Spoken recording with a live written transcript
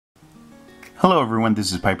Hello everyone,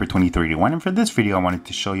 this is Piper2381, and for this video I wanted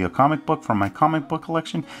to show you a comic book from my comic book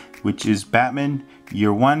collection, which is Batman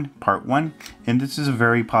Year 1 Part 1. And this is a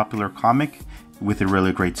very popular comic with a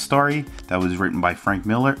really great story that was written by Frank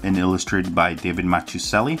Miller and illustrated by David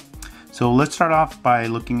Mazzucchelli. So let's start off by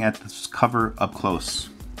looking at this cover up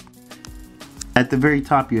close. At the very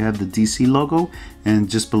top you have the DC logo, and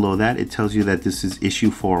just below that it tells you that this is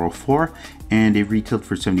issue 404 and it retailed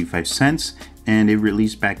for 75 cents. And it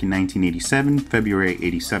released back in 1987, February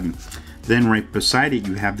 87. Then right beside it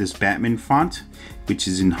you have this Batman font, which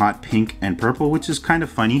is in hot pink and purple, which is kind of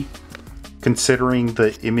funny considering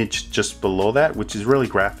the image just below that, which is really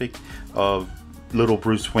graphic, of little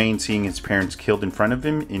Bruce Wayne seeing his parents killed in front of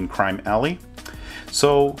him in Crime Alley.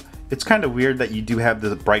 So it's kind of weird that you do have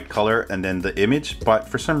the bright color and then the image, but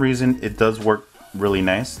for some reason it does work really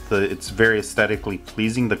nice. It's very aesthetically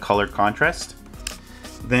pleasing, the color contrast.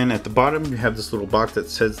 Then at the bottom you have this little box that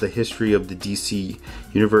says the history of the DC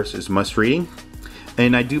universe is must reading,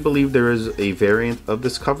 and I do believe there is a variant of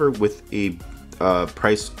this cover with a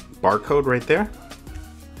price barcode right there.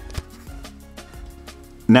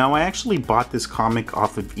 Now I actually bought this comic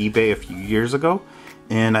off of eBay a few years ago,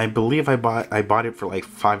 and I believe I bought it for like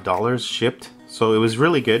 $5 shipped, so it was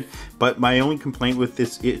really good. But my only complaint with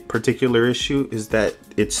this particular issue is that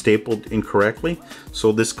it's stapled incorrectly.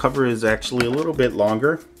 So this cover is actually a little bit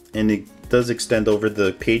longer and it does extend over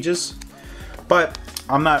the pages. But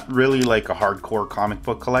I'm not really like a hardcore comic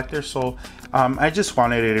book collector, so I just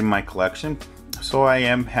wanted it in my collection. So I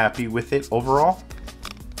am happy with it overall.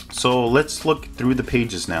 So let's look through the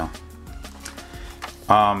pages now.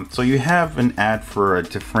 So you have an ad for a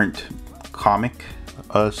different comic.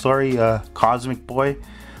 Cosmic Boy,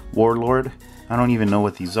 Warlord. I don't even know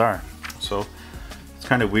what these are, so it's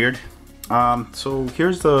kind of weird. So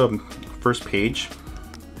here's the first page,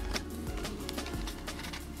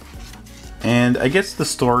 and I guess the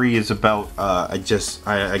story is about I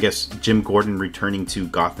guess Jim Gordon returning to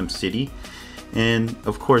Gotham City, and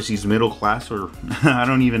of course he's middle class, or I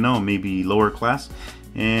don't even know, maybe lower class,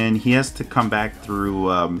 and he has to come back through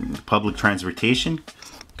public transportation,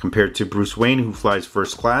 compared to Bruce Wayne, who flies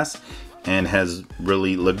first class and has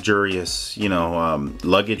really luxurious,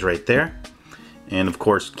 luggage right there. And of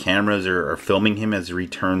course, cameras are filming him as he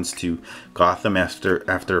returns to Gotham after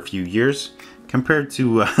a few years, compared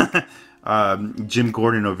to Jim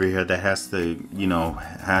Gordon over here that has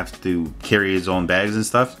to carry his own bags and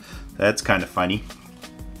stuff. That's kind of funny.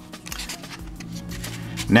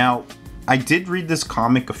 Now, I did read this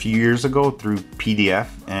comic a few years ago through PDF,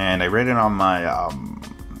 and I read it on my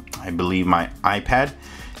I believe my iPad,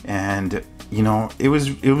 and it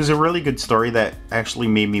was a really good story that actually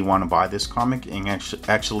made me want to buy this comic and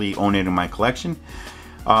actually own it in my collection.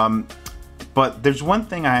 But there's one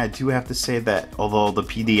thing I do have to say, that although the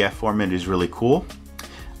PDF format is really cool,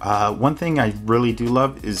 one thing I really do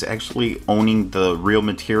love is actually owning the real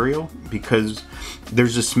material, because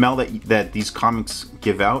there's a smell that these comics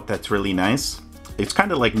give out that's really nice. It's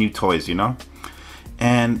kind of like new toys,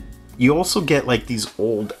 and you also get like these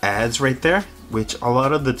old ads right there, which a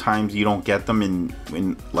lot of the times you don't get them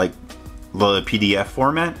in like the PDF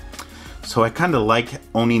format. So I kind of like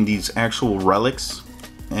owning these actual relics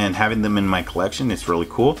and having them in my collection. It's really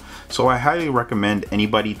cool. So I highly recommend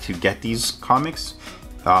anybody to get these comics.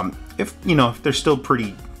 If they're still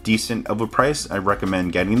pretty decent of a price, I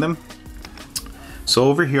recommend getting them. So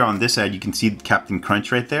over here on this ad you can see Captain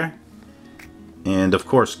Crunch right there. And of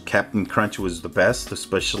course, Captain Crunch was the best,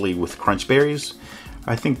 especially with Crunch Berries.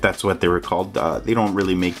 I think that's what they were called. They don't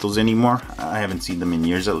really make those anymore. I haven't seen them in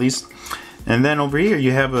years at least. And then over here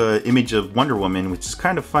you have an image of Wonder Woman, which is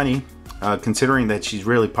kind of funny, considering that she's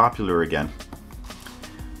really popular again.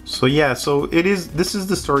 So yeah, this is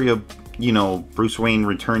the story of, Bruce Wayne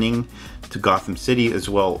returning to Gotham City, as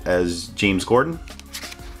well as James Gordon.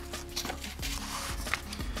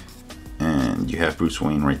 And you have Bruce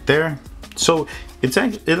Wayne right there. So it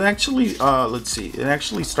actually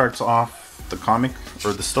starts off, the comic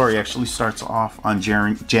or the story actually starts off on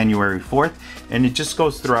January 4th, and it just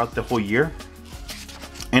goes throughout the whole year.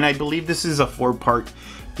 And I believe this is a 4-part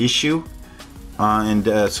issue,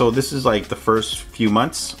 so this is like the first few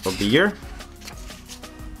months of the year.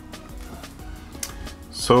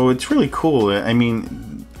 So it's really cool. I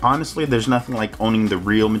mean, honestly, there's nothing like owning the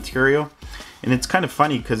real material, and it's kind of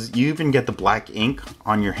funny because you even get the black ink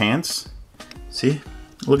on your hands. See,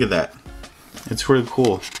 look at that. It's really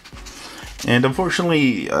cool. And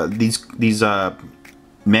unfortunately, these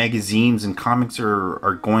magazines and comics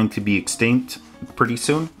are going to be extinct pretty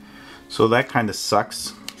soon, so that kind of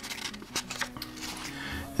sucks.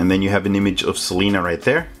 And then you have an image of Selena right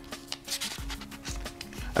there.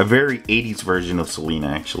 a very 80s version of Selena,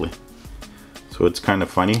 actually. So it's kind of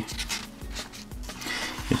funny.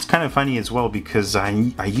 It's kind of funny as well because I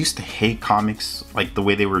used to hate comics like the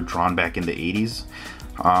way they were drawn back in the 80s,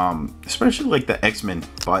 especially like the X-Men,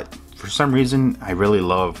 but for some reason I really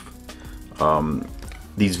love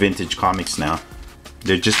these vintage comics now.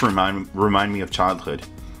 They just remind me of childhood.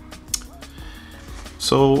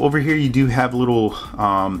 So over here you do have little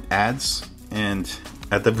ads, and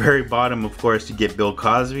at the very bottom, of course, you get Bill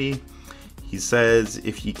Cosby. He says,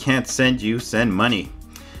 "If you can't send you, send money."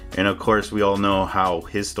 And of course, we all know how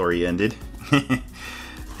his story ended.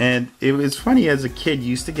 And it was funny as a kid. You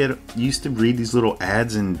used to read these little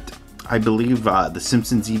ads, and I believe The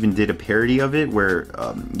Simpsons even did a parody of it where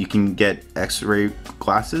you can get X-ray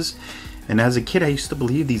glasses. And as a kid, I used to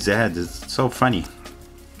believe these ads. It's so funny.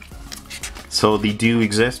 So they do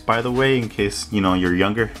exist, by the way, in case you know you're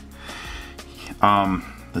younger.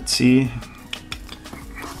 Let's see.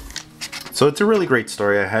 So it's a really great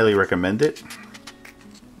story. I highly recommend it.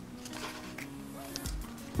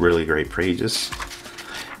 Really great pages.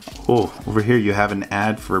 Oh, over here you have an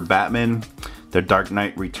ad for Batman, The Dark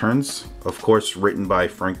Knight Returns, of course written by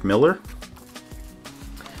Frank Miller.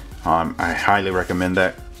 I highly recommend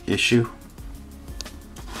that issue.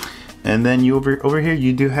 And then you over here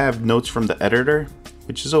you do have notes from the editor,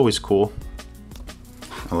 which is always cool.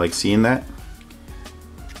 I like seeing that.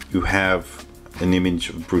 You have an image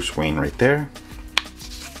of Bruce Wayne right there.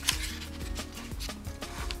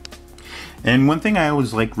 And one thing I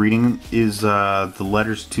always like reading is the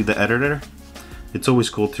letters to the editor. It's always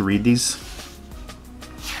cool to read these.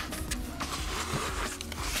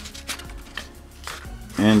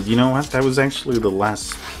 And you know what? That was actually the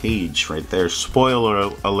last page right there.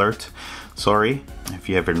 Spoiler alert. Sorry if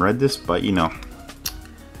you haven't read this, but you know.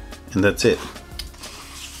 And that's it.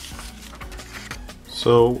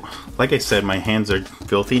 So, like I said, my hands are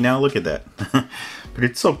filthy now. Look at that. But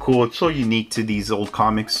it's so cool. It's so unique to these old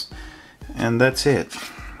comics. And that's it.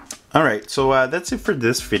 Alright, so that's it for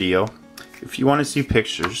this video. If you want to see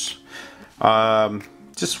pictures,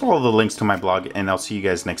 just follow the links to my blog, and I'll see you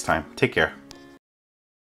guys next time. Take care.